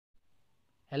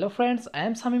Hello friends, I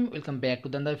am Samim. Welcome back to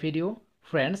another video.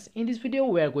 Friends, in this video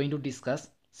we are going to discuss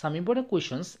some important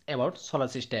questions about solar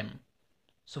system.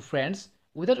 So friends,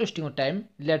 without wasting your time,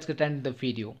 let's get into the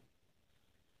video.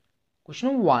 Question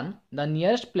number 1. The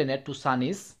nearest planet to Sun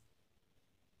is?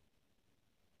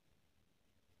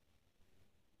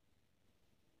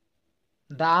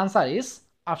 The answer is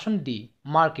option D,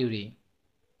 Mercury.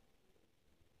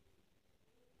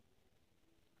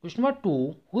 Question number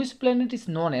 2. Which planet is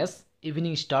known as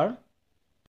evening star?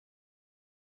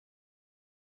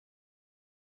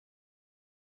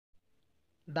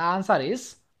 The answer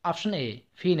is option A,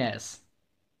 Venus.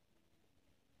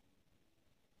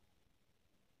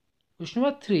 Question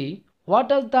number 3. What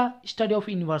does the study of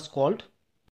universe called?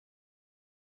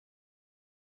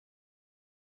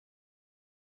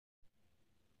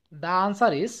 The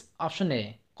answer is option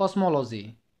A,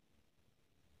 cosmology.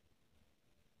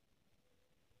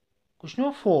 Question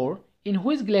number 4. In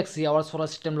which galaxy our solar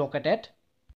system located?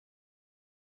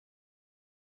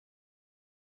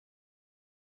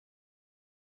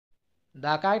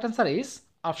 The correct answer is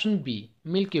option B,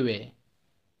 Milky Way.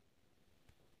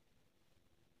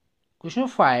 Question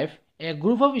number 5. A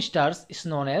group of stars is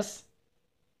known as?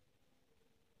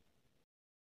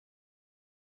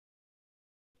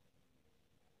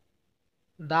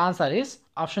 The answer is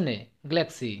option A,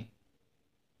 galaxy.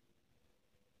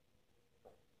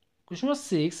 Question number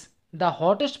 6. The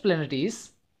hottest planet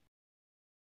is?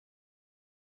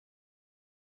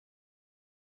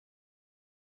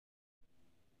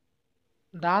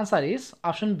 The answer is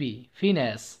option B,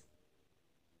 Venus.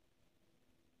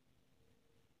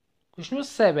 Question number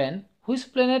 7.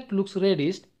 Which planet looks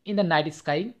reddish in the night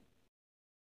sky?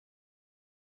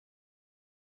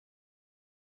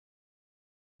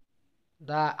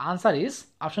 The answer is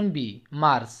option B,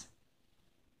 Mars.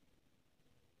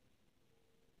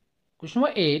 Question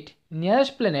number 8.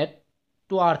 Nearest planet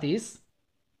to Earth is?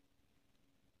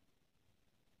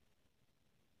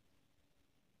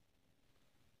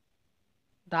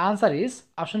 The answer is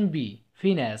option B,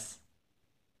 Venus.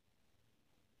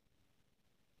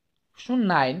 Question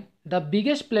 9. The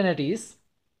biggest planet is?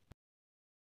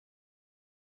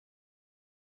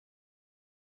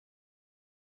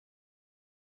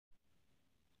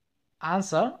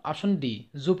 Answer option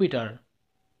D, Jupiter.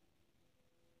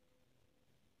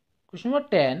 Question number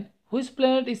 10. Which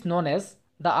planet is known as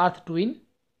the Earth twin?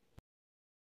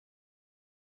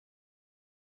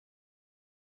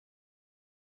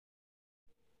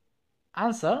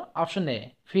 Answer option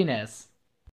A, Venus.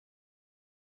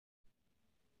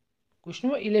 Question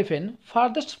number 11.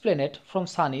 Farthest planet from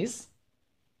Sun is?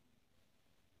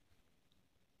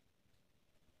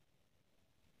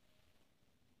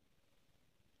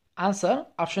 Answer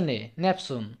option A,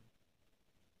 Neptune.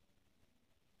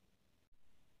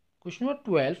 Question number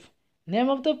 12. Name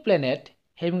of the planet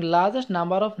having largest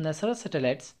number of natural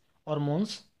satellites or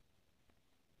moons?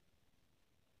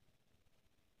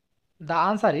 The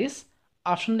answer is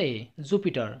option A,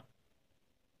 Jupiter.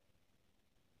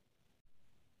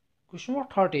 Question number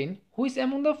 13. Which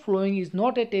among the following is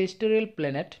not a terrestrial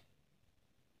planet?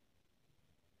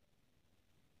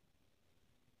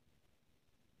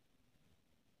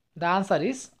 The answer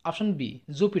is option B,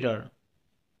 Jupiter.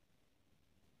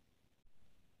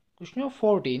 Question number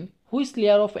 14. Which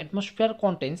layer of atmosphere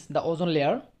contains the ozone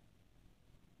layer?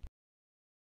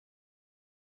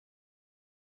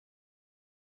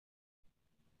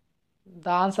 The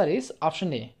answer is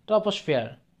option A,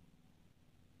 troposphere.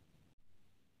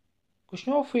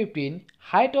 Question number 15.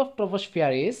 Height of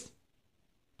troposphere is?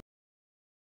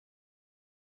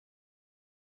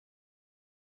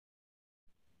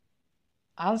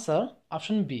 Answer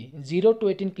option B, 0 to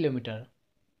 18 km.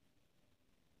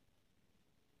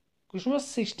 Question number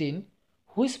 16.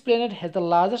 Which planet has the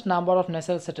largest number of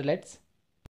natural satellites?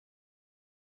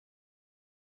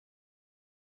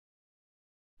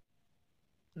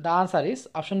 The answer is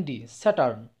option D,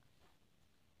 Saturn.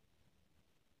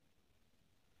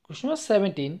 Question number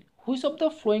 17. Which of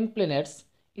the following planets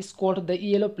is called the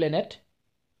yellow planet?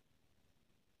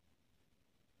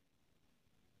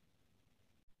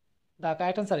 The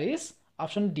correct answer is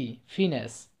option D,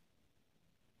 Venus.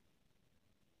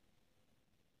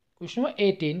 Question number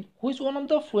 18. Which one of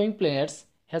the following planets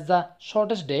has the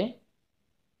shortest day?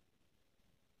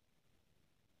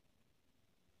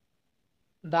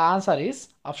 The answer is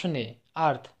option A,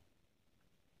 Earth.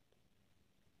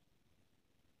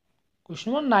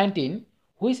 Question number 19.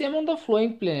 Which among the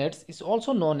following planets is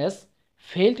also known as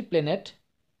failed planet?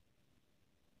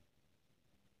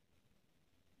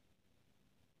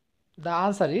 The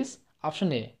answer is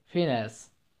option A, Venus.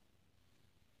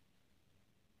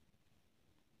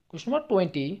 Question number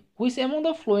 20. Which among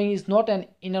the following is not an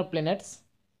inner planet?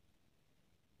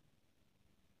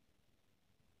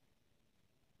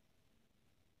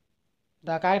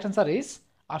 The correct answer is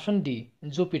option D,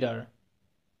 Jupiter.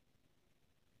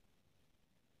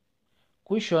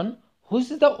 Question.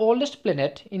 Which is the oldest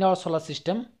planet in our solar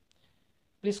system?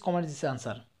 Please comment this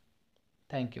answer.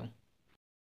 Thank you.